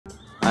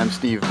I'm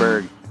Steve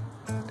Berg,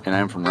 and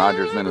I'm from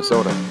Rogers,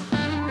 Minnesota,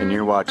 and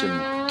you're watching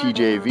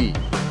TJV.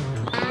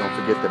 Don't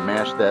forget to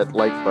mash that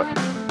like button.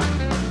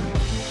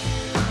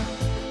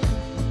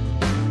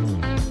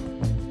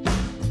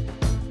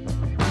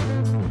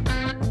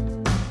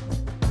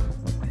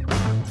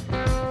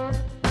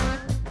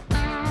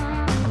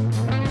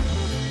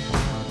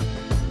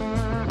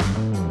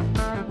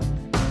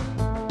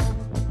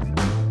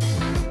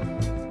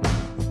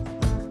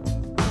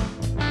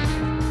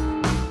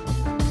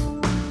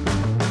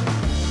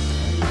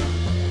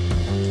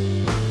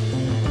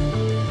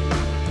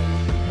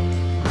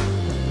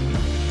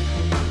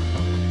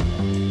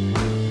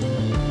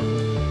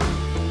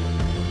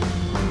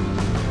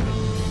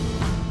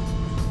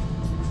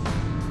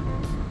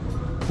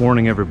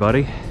 Morning,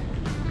 everybody.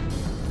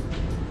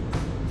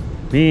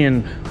 Me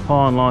and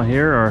Pa-in-law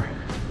here are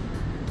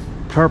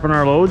tarping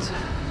our loads,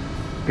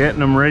 getting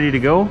them ready to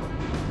go.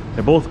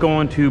 They're both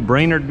going to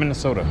Brainerd,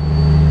 Minnesota.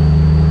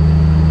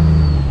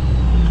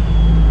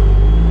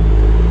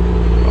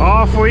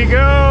 Off we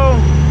go!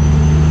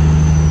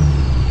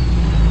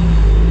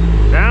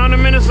 Down to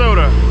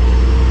Minnesota.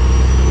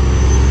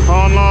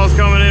 Pa-in-law's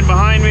coming in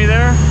behind me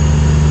there.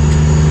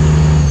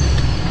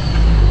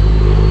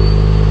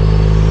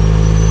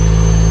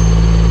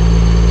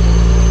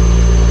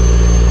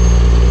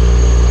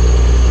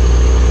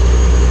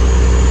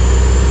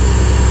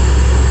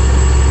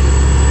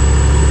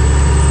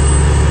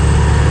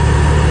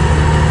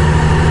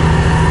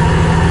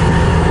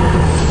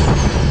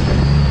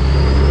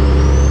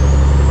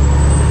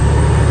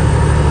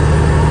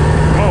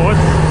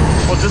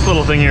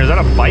 Little thing here, is that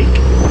a bike?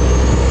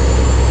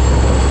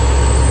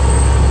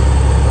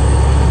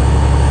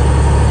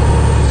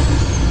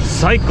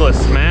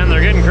 Cyclists, man, they're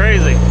getting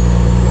crazy.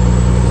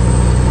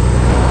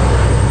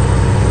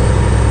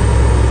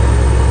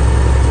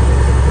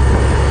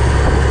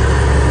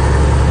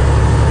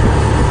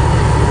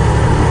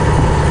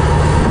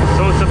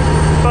 So it's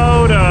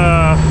about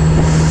a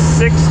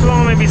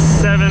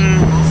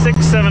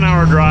 6-7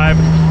 hour drive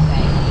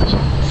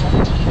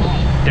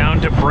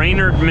down to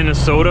Brainerd,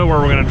 Minnesota, where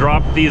we're going to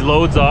drop these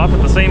loads off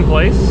at the same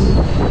place.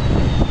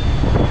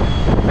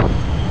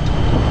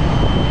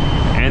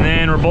 And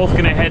then we're both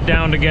going to head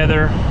down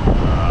together.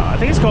 I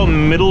think it's called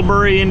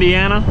Middlebury,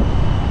 Indiana,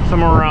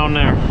 somewhere around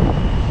there.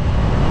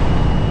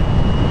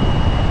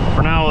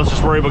 For now, let's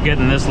just worry about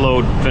getting this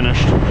load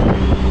finished.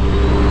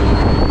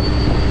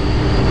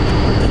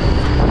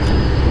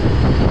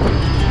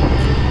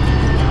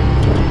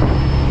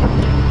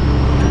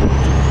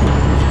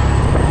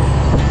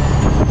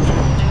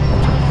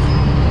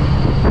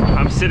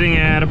 Sitting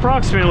at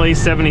approximately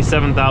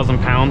 77,000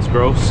 pounds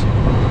gross.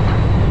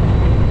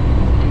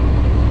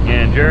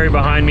 And Jerry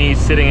behind me is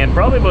sitting at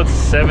probably about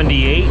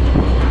 78.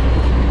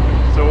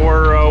 So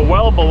we're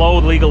well below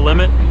the legal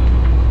limit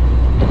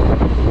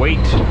weight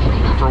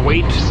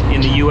in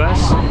the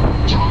US.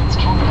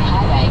 Trans-Canada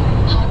Highway,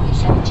 Highway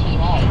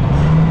 17A.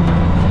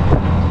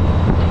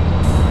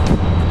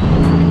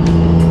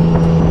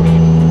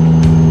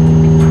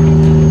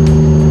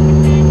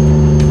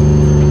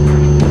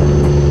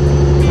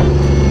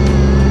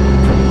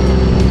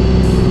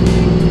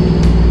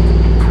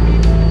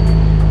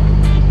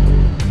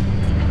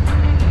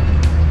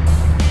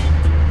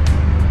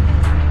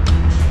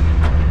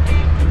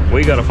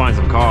 We gotta find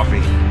some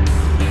coffee.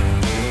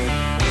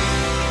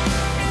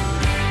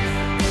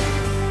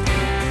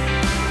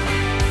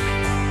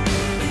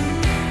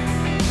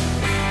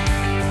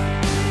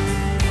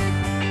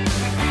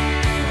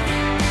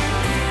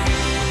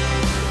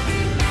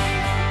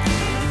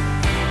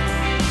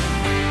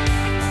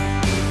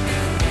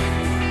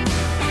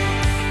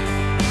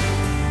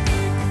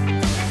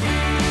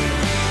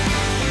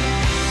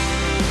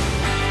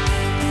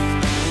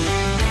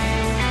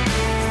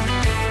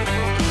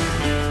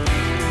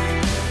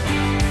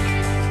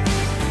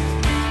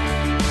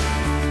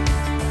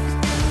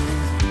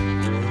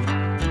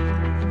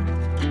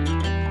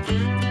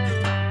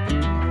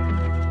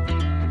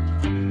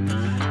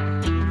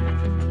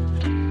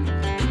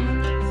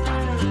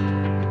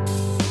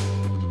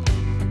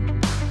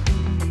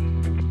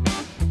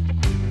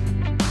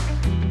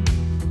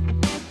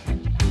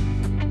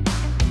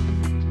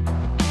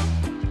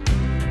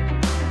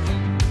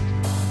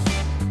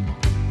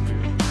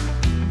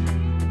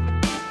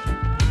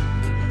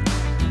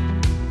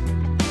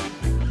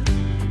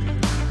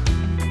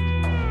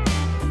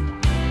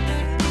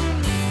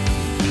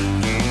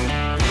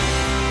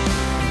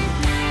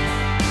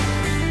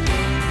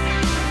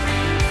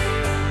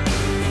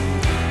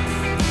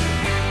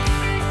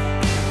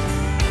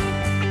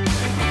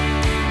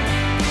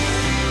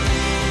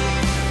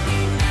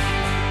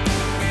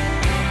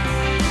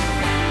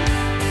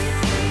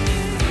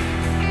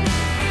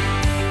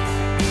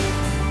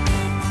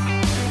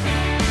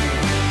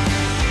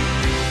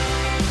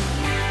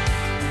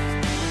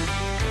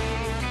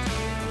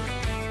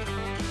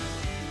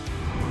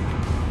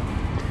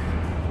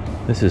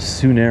 This is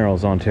Sioux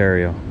Narrows,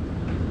 Ontario.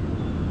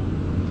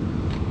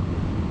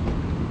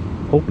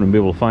 Hoping to be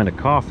able to find a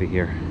coffee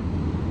here.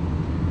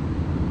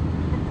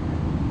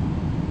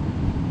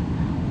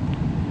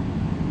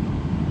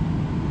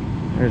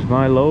 There's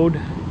my load,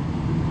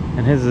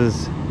 and his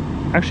is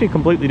actually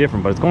completely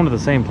different, but it's going to the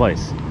same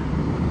place.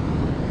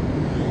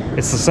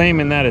 It's the same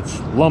in that it's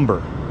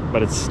lumber,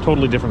 but it's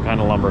totally different kind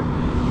of lumber.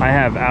 I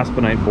have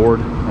aspenite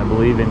board, I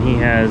believe, and he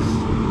has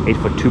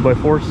 8-foot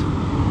 2x4s.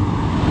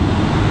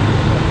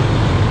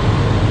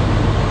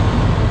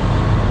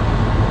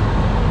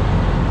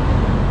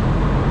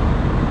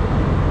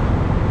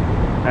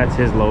 That's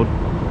his load.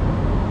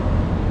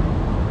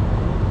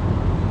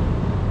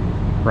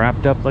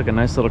 Wrapped up like a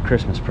nice little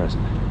Christmas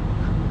present.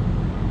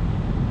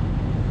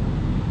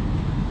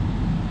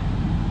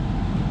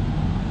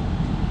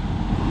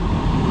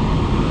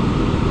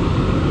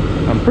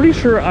 I'm pretty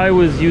sure I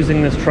was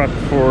using this truck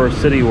for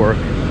city work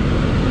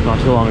not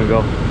too long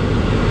ago.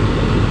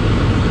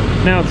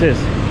 Now it's his.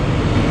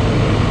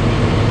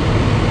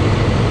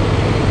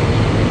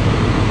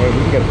 Boy,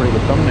 we can get a pretty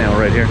good thumbnail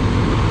right here.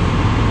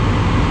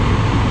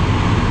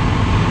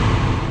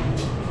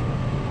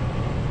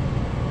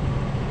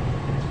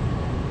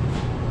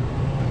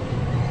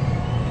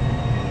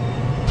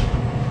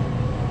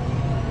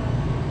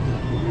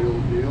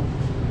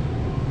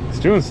 It's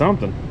doing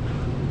something.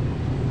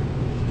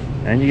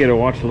 And you get to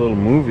watch a little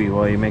movie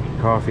while you make your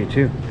coffee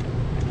too.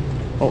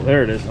 Oh,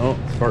 there it is. Oh,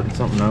 it's farting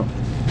something out.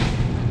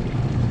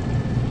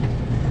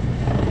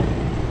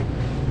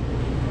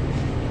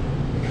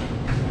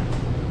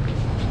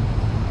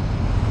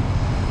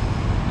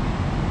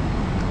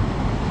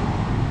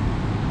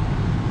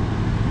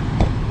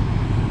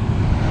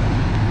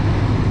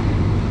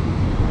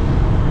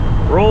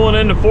 Rolling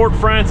into Fort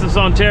Frances,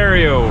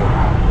 Ontario.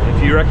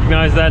 If you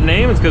recognize that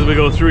name, it's because we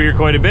go through here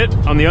quite a bit.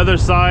 On the other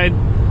side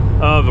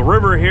of the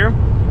river here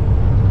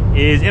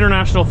is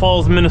International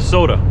Falls,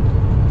 Minnesota.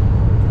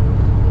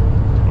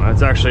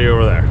 That's actually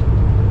over there.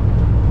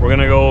 We're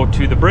gonna go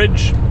to the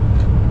bridge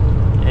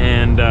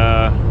and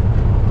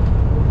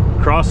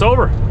cross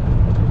over.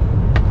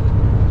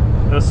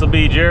 This will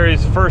be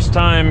Jerry's first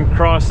time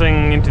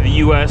crossing into the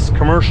US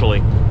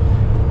commercially.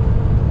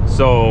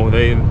 So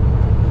they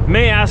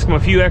may ask him a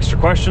few extra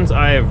questions.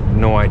 I have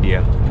no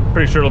idea.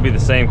 Pretty sure it'll be the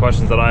same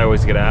questions that I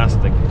always get asked.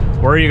 Like,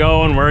 where are you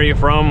going? Where are you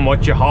from?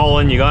 What you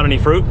hauling? You got any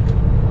fruit?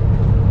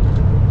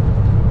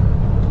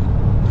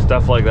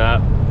 Stuff like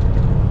that.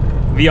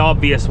 The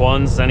obvious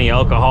ones. Any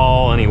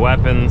alcohol? Any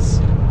weapons?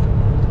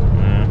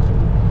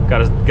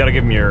 Gotta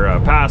give them your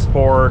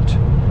passport,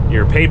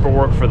 your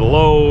paperwork for the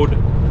load,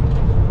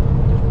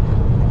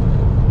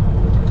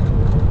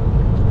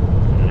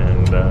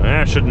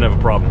 and shouldn't have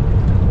a problem.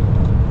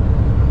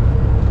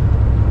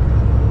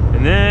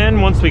 And then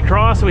once we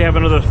cross, we have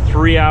another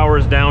 3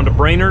 hours down to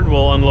Brainerd.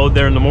 We'll unload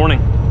there in the morning.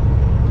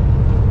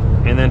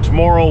 And then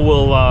tomorrow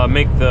we'll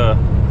make the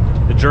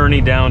journey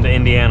down to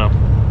Indiana.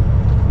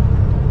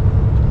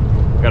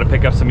 Got to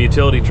pick up some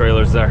utility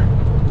trailers there.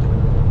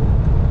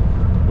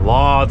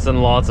 Lots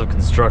and lots of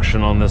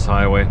construction on this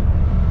highway.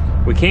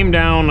 We came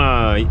down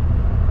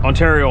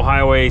Ontario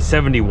Highway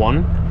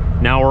 71.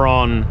 Now we're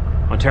on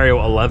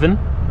Ontario 11.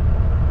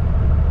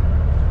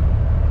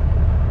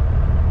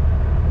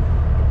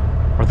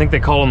 I think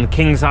they call them the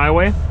King's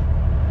Highway.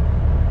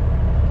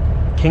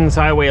 King's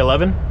Highway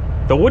 11.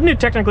 Though wouldn't it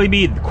technically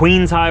be the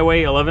Queen's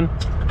Highway 11?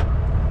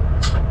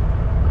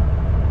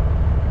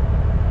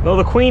 Though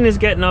the Queen is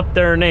getting up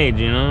there in age,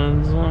 you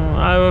know. So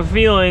I have a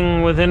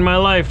feeling within my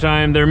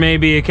lifetime there may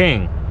be a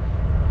king.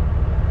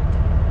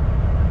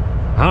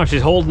 Oh,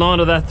 she's holding on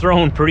to that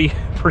throne pretty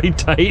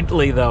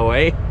tightly though,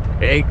 eh?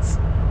 Thanks.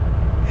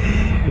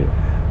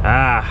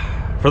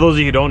 For those of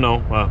you who don't know,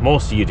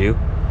 most of you do.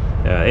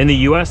 In the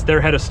US, their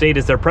head of state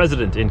is their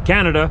president. In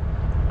Canada,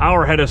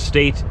 our head of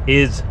state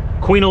is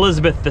Queen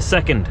Elizabeth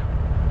II.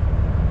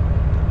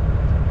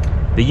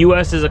 The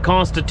US is a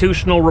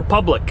constitutional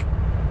republic.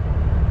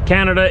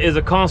 Canada is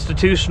a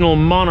constitutional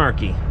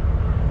monarchy.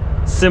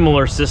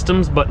 Similar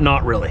systems, but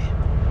not really.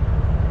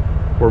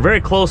 We're very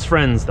close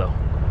friends, though.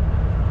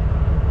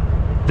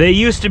 They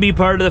used to be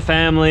part of the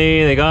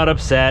family. They got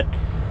upset.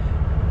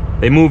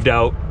 They moved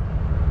out.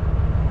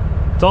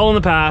 It's all in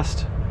the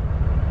past.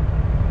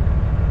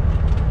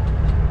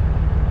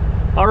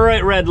 All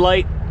right, red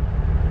light.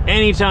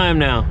 Anytime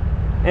now.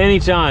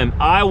 Anytime.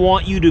 I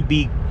want you to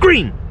be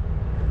green.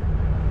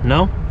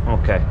 No?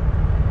 Okay.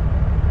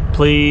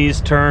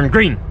 Please turn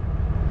green.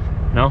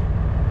 No?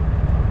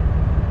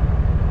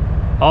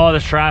 Oh,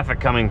 there's traffic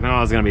coming.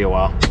 No, it's gonna be a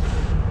while.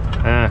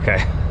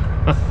 Okay.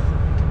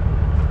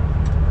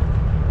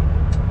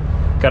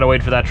 Gotta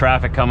wait for that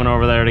traffic coming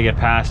over there to get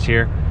past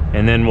here,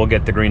 and then we'll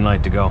get the green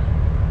light to go.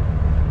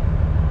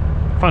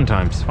 Fun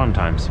times, fun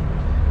times.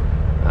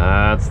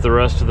 That's the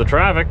rest of the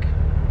traffic.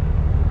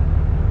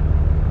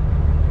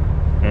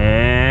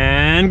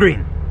 And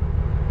green.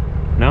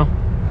 No?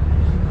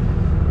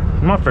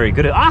 I'm not very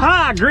good at...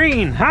 Aha!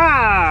 Green!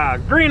 Ha!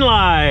 Green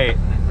light!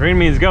 Green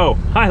means go.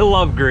 I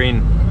love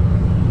green.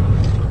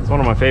 It's one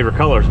of my favorite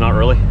colors, not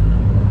really.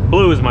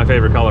 Blue is my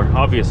favorite color,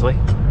 obviously.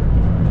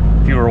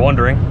 If you were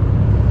wondering.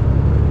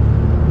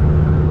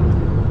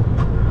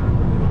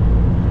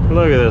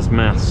 Look at this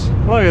mess.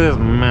 Look at this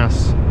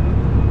mess.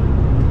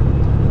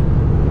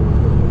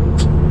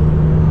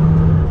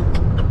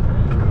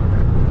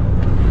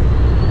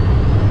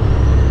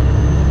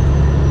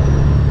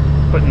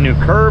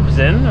 curbs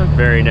in.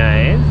 Very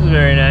nice,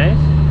 very nice.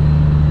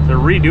 They're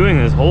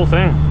redoing this whole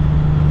thing.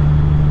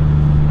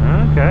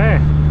 Okay.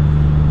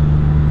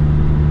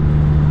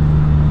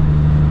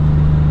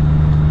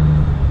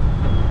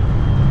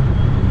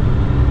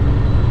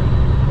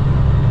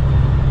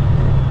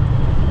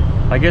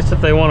 I guess if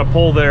they want to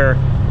pull their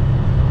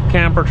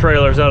camper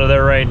trailers out of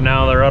there right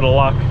now, they're out of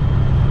luck.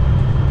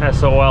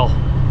 SOL.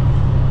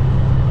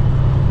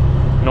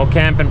 No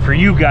camping for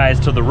you guys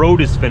till the road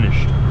is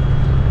finished.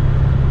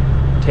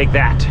 Take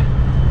that.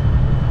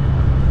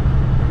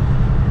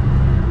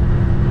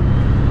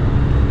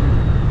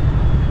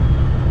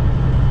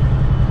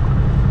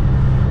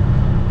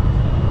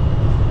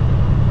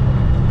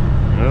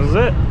 This is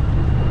it.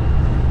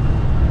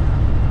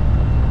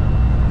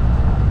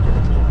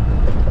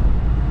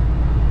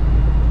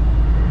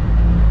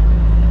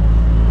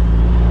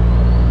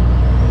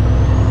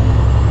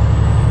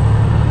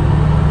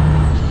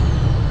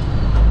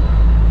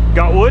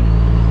 Got wood?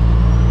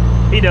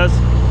 He does.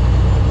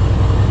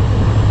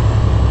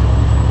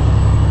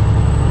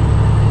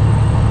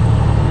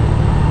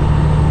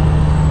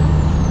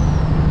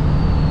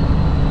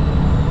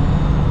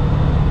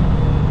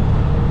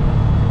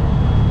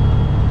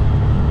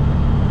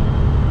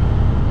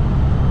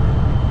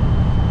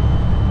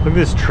 Look at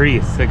this tree.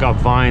 It's got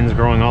vines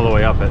growing all the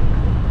way up it.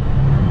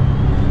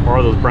 Or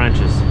are those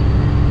branches?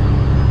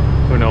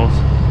 Who knows?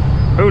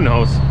 Who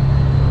knows?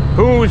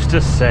 Who's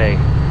to say?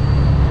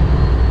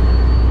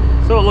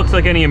 So it looks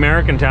like any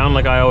American town,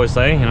 like I always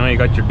say. You know, you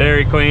got your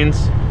Dairy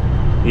Queens,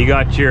 you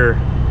got your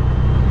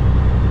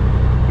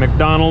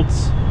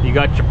McDonald's, you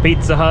got your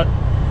Pizza Hut,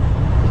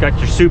 you got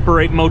your Super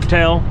 8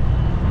 Motel.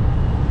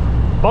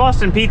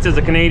 Boston Pizza is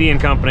a Canadian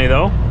company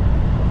though,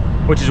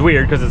 which is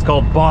weird because it's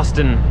called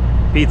Boston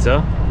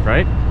Pizza,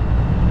 right?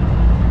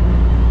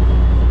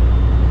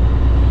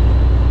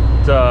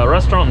 It's a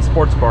restaurant and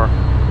sports bar.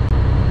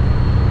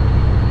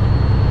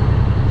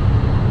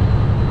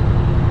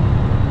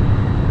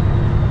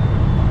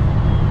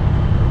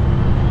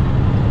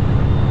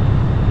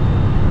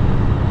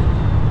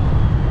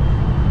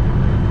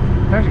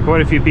 Actually,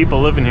 quite a few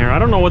people living here. I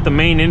don't know what the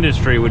main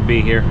industry would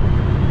be here.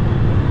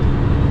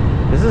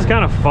 This is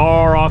kind of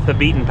far off the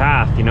beaten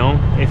path, you know.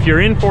 If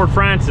you're in Fort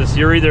Frances,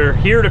 you're either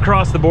here to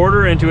cross the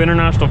border into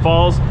International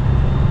Falls,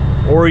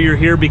 or you're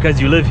here because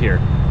you live here.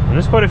 And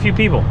there's quite a few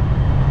people.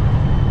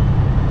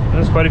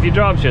 There's quite a few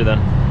jobs here then.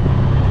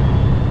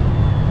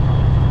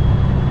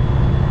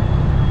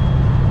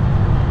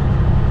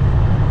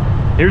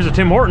 Here's a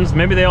Tim Hortons.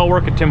 Maybe they all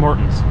work at Tim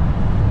Hortons.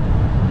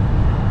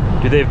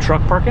 Do they have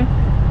truck parking?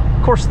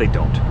 Of course they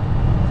don't.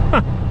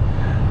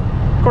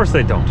 Of course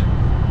they don't.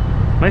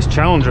 Nice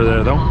Challenger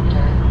there though.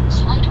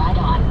 Slide right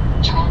on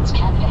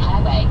Trans-Canada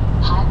Highway,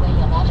 Highway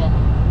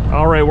 11.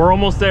 All right, we're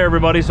almost there,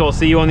 everybody, so I'll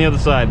see you on the other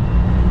side.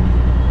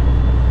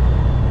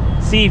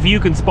 See if you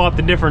can spot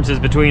the differences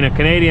between a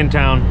Canadian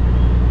town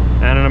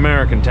and an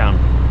American town.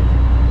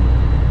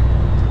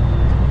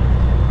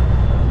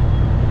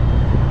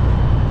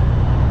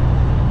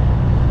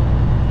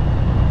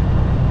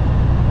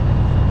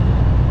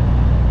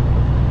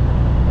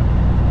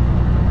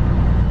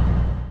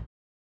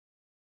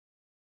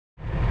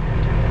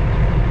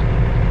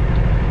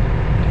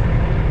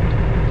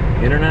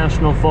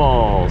 International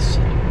Falls.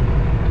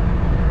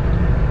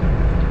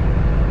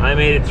 I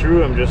made it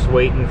through. I'm just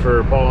waiting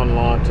for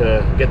Paul-in-law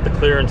to get the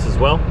clearance as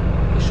well.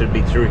 He should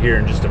be through here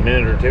in just a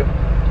minute or two.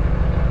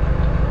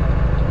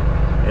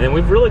 And then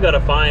we've really got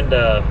to find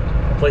a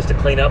place to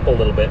clean up a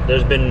little bit.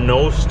 There's been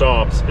no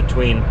stops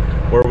between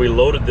where we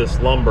loaded this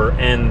lumber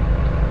and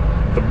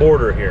the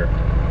border here.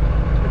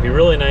 It'd be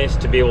really nice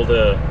to be able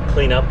to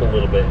clean up a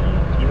little bit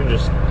and even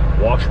just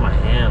wash my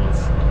hands.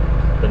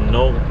 But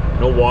no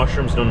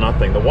washrooms, no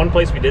nothing. The one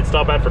place we did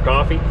stop at for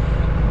coffee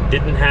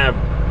didn't have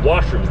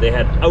washrooms. They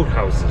had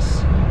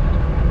outhouses.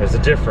 There's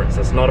a difference.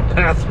 That's not a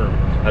bathroom.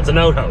 That's an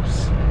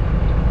outhouse.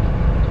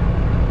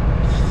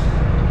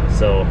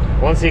 So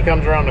once he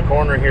comes around the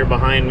corner here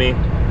behind me,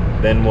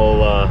 then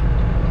we'll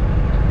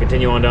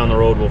continue on down the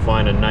road. We'll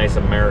find a nice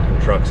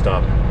American truck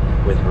stop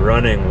with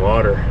running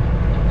water.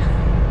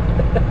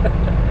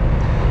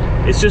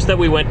 It's just that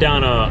we went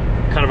down a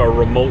kind of a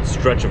remote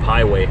stretch of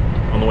highway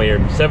on the way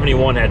here.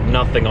 71 had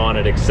nothing on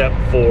it except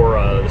for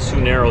the Sioux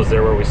Narrows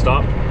there where we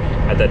stopped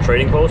at that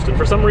trading post, and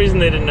for some reason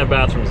they didn't have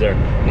bathrooms there.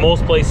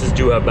 Most places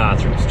do have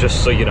bathrooms,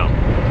 just so you know.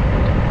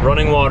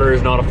 Running water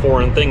is not a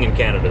foreign thing in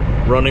Canada.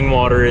 Running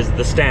water is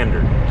the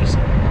standard, but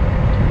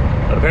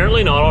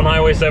apparently not on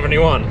Highway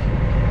 71.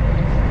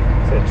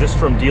 So just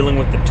from dealing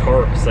with the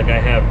tarps, like I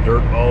have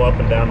dirt all up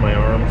and down my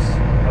arms.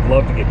 I'd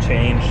love to get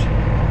changed.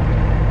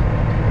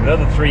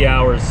 Another 3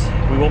 hours.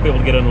 We won't be able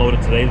to get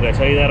unloaded today. Did I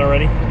tell you that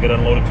already? We'll get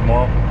unloaded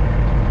tomorrow.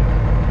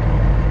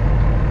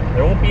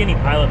 There won't be any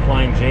Pilot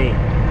Flying J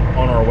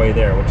on our way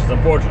there, which is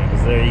unfortunate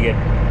because there you get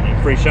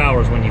free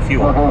showers when you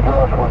fuel. All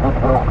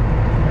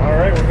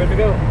right, we're good to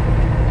go.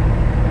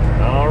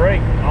 All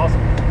right,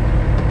 awesome.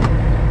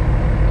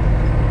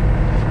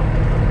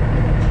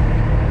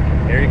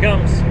 Here he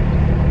comes.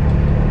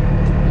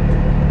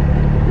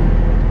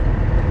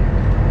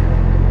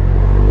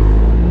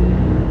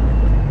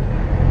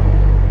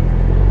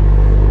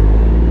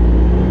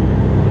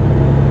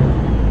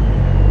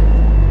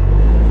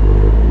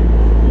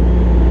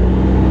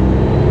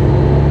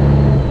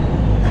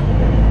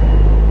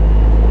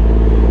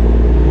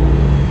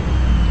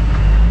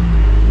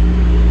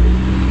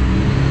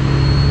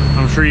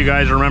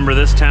 guys remember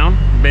this town.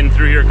 Been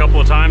through here a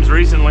couple of times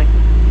recently.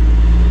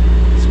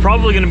 It's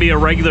probably going to be a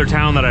regular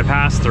town that I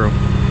pass through.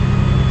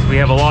 So we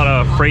have a lot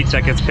of freight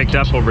that gets picked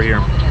up over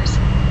here.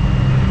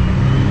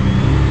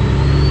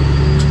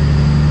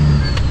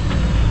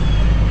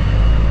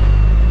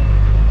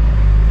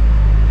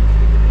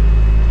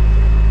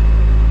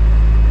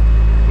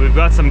 We've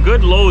got some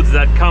good loads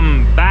that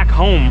come back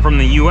home from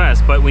the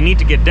US, but we need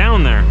to get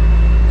down there.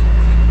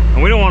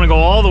 And we don't want to go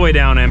all the way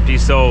down empty,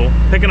 so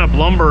picking up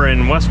lumber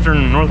in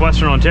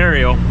northwestern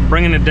Ontario,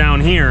 bringing it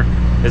down here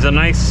is a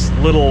nice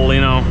little,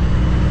 you know,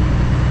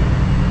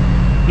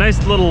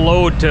 nice little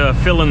load to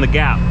fill in the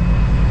gap.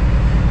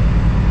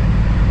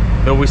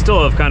 Though we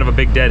still have kind of a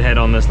big deadhead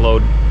on this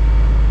load.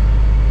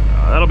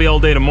 That'll be all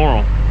day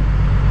tomorrow.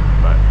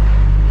 But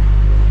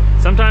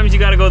sometimes you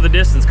got to go the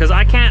distance, because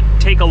I can't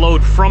take a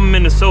load from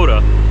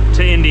Minnesota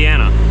to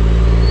Indiana.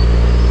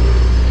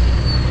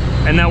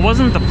 And that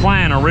wasn't the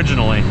plan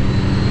originally.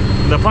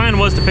 The plan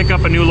was to pick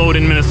up a new load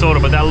in Minnesota,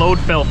 but that load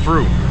fell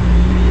through.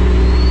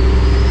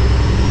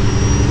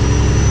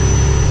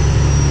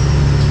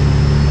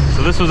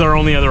 So this was our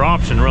only other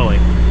option, really.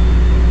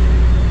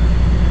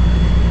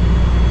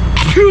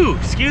 Phew,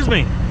 excuse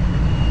me.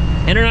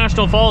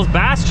 International Falls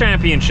Bass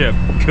Championship.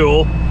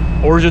 Cool.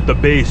 Or is it the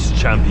Bass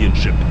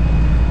Championship?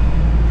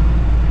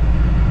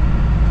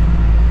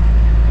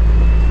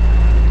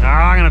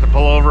 I'm gonna have to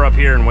pull over up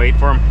here and wait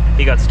for him.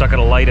 He got stuck at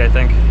a light, I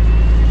think.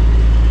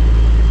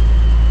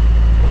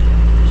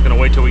 Just gonna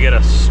wait till we get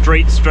a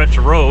straight stretch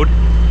of road.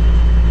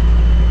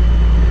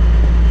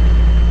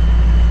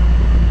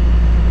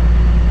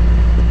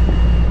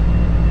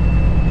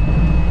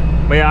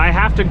 But yeah, I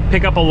have to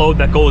pick up a load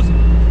that goes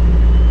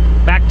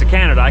back to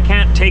Canada. I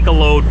can't take a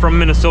load from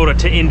Minnesota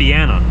to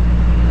Indiana.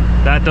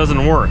 That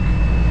doesn't work.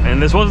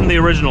 And this wasn't the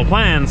original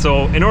plan,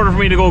 so in order for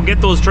me to go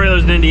get those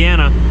trailers in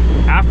Indiana,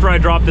 after I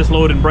drop this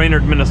load in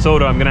Brainerd,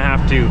 Minnesota, I'm gonna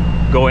have to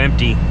go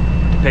empty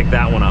to pick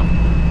that one up.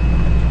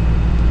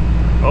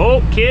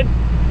 Oh, kid.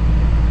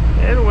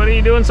 Kid, what are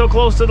you doing so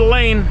close to the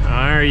lane?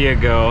 There you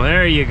go,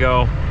 there you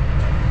go.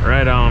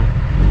 Right on.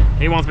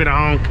 He wants me to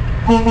honk.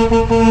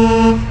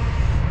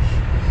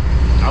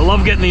 I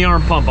love getting the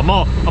arm pump. I'm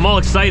all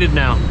excited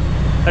now.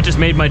 That just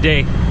made my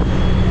day.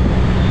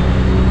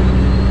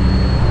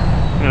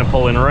 I'm gonna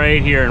pull in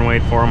right here and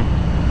wait for him.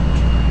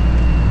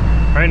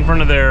 Right in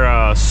front of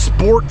their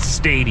sports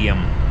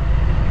stadium.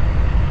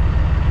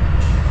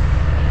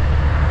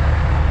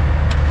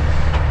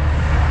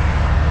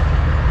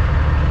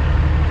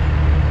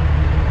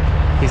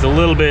 He's a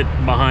little bit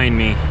behind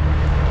me.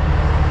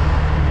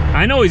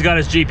 I know he's got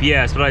his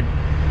GPS, but I'd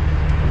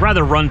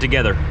rather run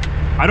together.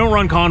 I don't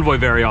run convoy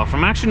very often.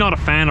 I'm actually not a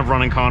fan of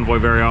running convoy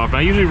very often.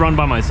 I usually run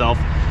by myself,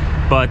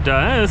 but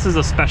this is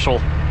a special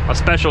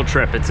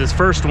trip. It's his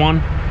first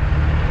one,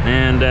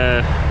 and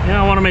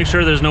yeah, I want to make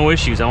sure there's no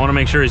issues. I want to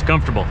make sure he's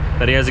comfortable,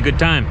 that he has a good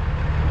time,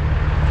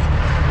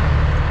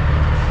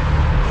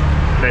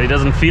 that he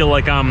doesn't feel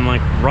like I'm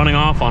like running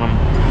off on him.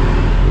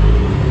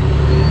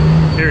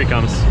 Here he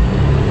comes.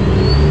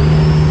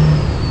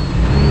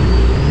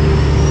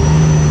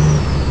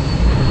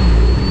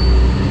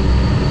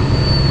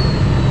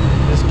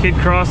 This kid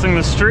crossing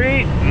the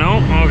street?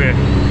 No? Okay.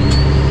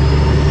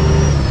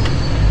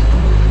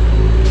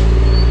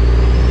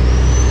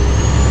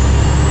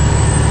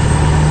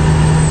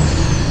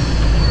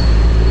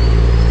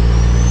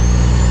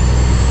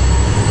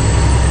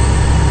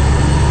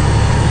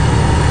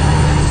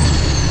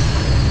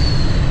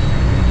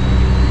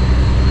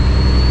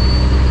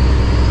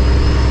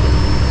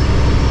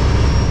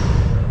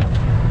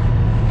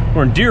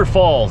 We're in Deer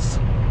Falls,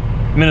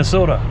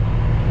 Minnesota.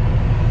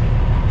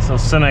 So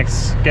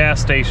Cenex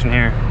gas station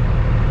here.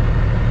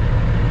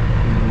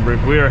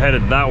 We are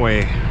headed that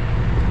way.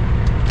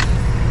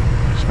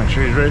 Just make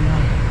sure he's ready.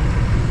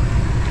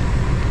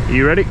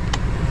 You ready?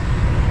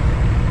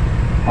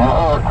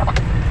 All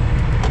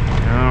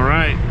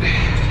right.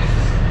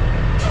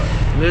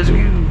 Let's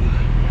go.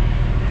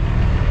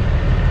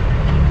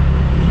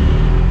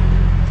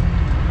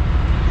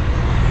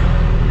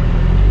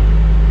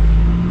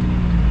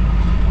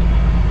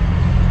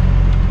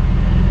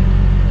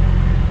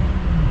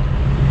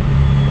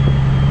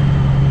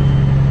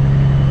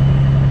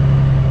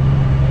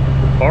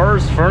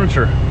 Bars,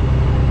 furniture.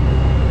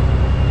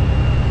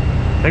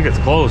 I think it's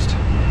closed.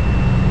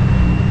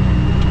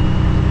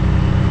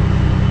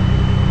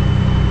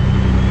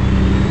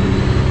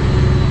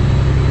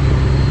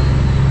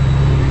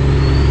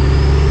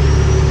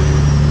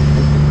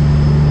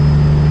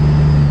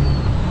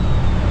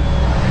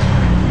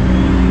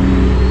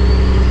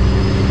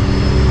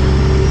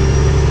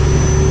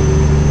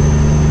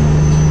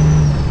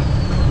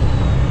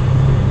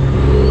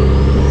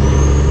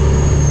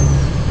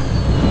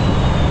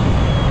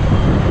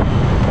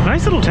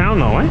 Nice little town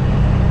though, eh?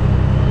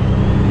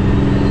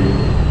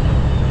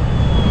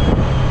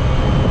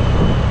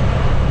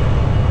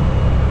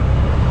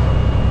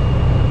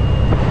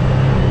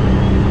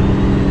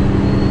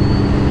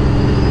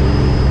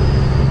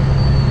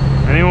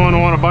 Anyone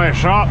want to buy a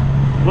shop?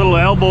 A little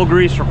elbow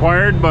grease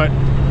required, but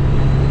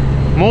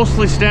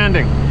mostly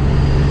standing.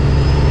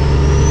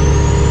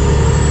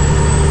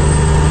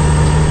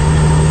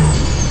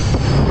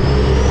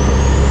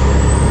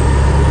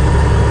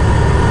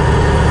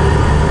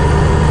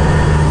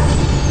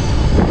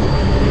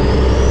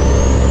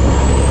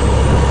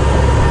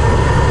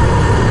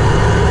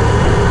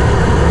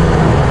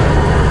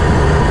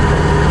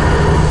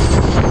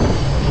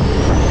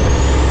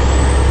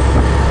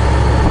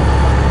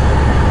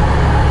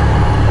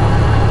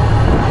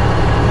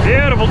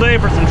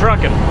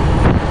 trucking.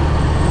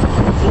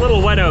 It's a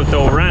little wet out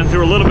though, ran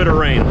through a little bit of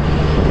rain.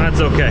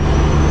 That's okay.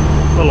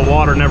 A little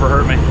water never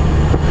hurt me.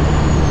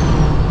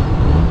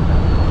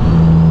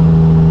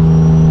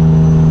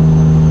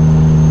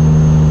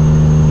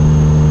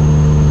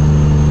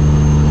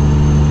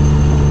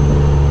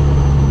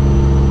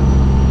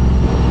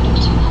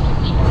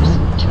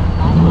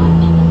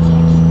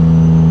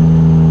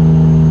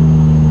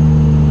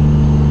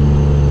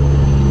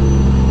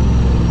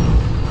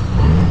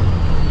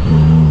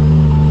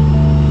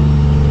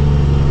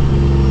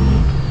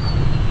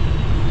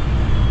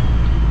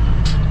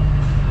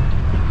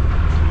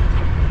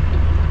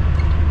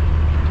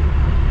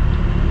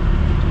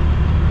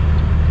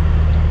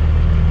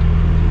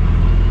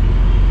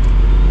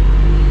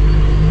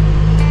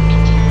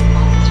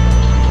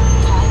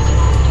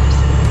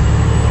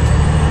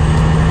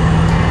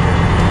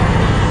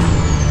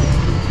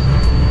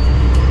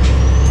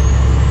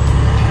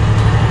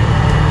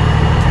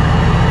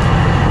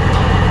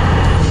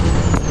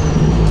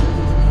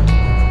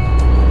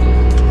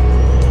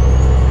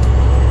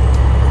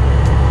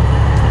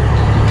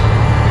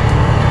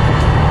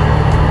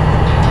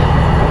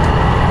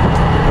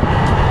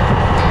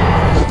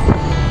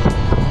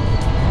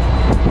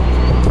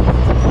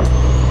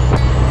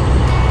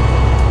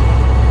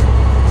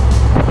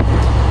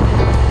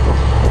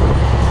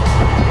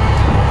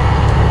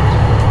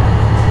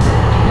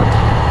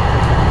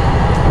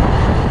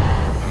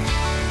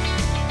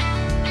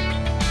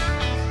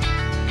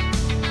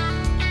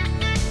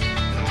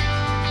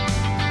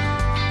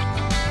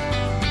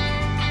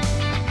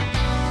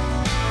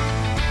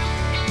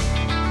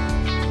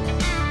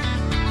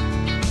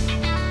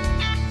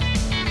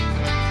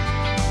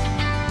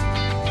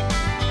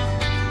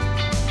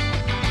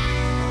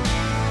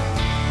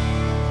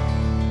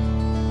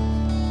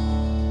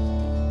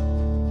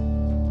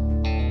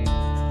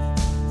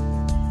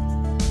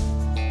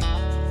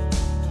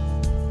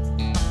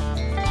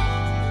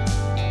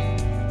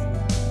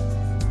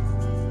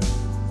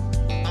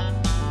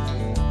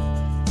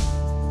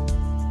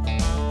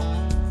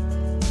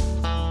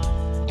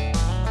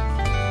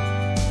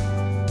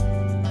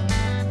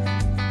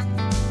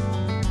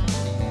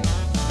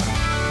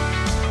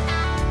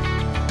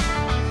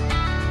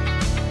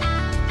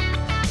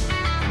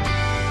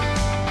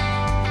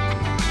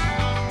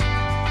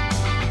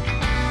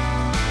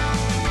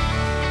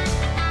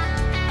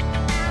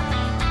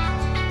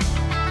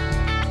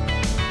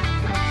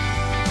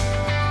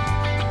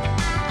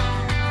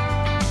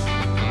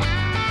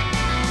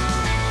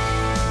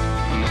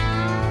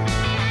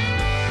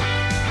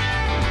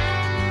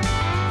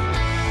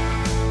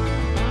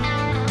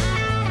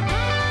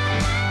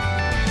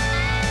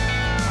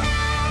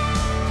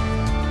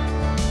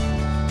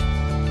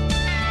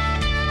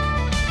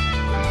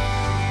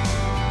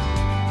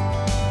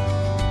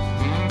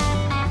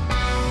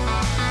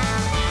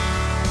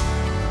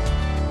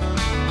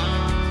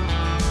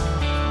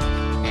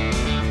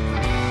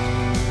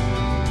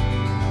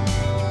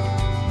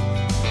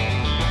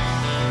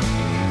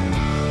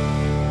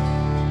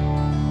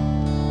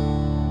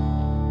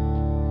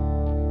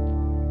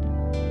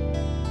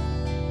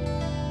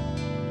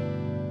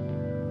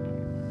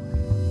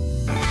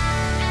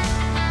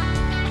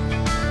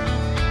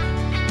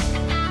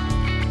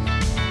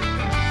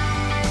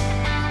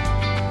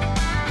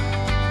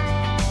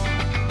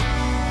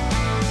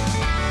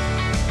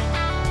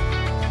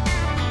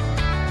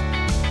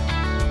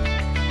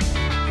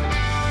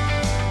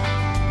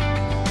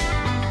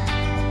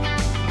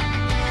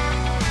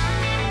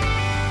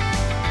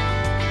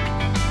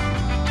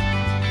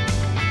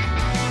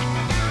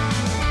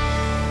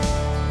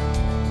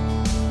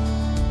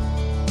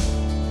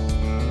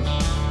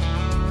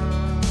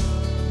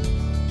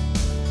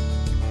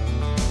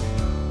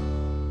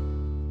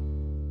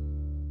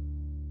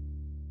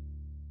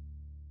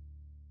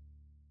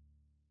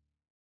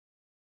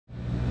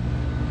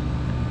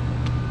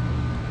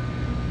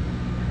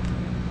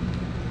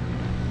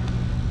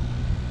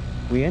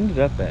 We ended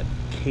up at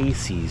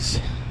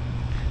Casey's,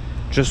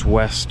 just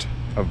west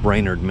of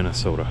Brainerd,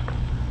 Minnesota.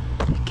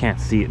 You can't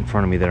see it in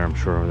front of me there, I'm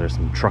sure. There's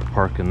some truck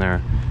parking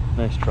there.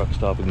 Nice truck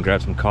stop. We can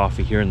grab some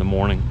coffee here in the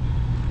morning.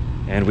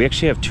 And we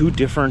actually have two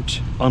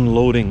different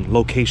unloading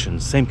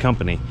locations, same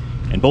company,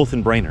 and both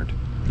in Brainerd.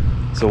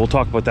 So we'll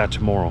talk about that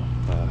tomorrow.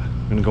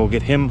 I'm gonna go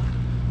get him,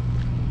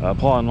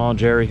 Paul-in-law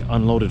Jerry,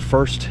 unloaded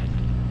first,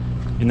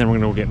 and then we're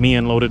gonna go get me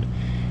unloaded,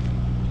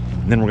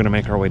 and then we're gonna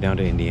make our way down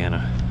to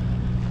Indiana.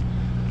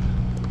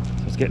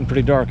 So it's getting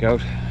pretty dark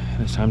out,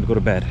 and it's time to go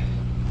to bed.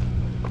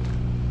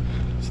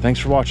 So thanks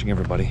for watching,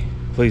 everybody.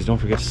 Please don't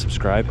forget to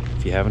subscribe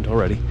if you haven't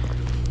already.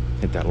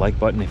 Hit that like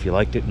button if you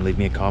liked it, and leave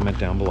me a comment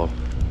down below.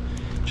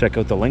 Check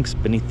out the links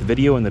beneath the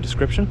video in the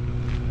description.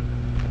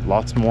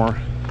 Lots more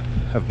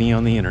of me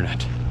on the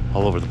internet,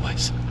 all over the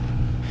place.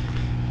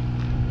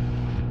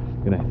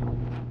 Good night.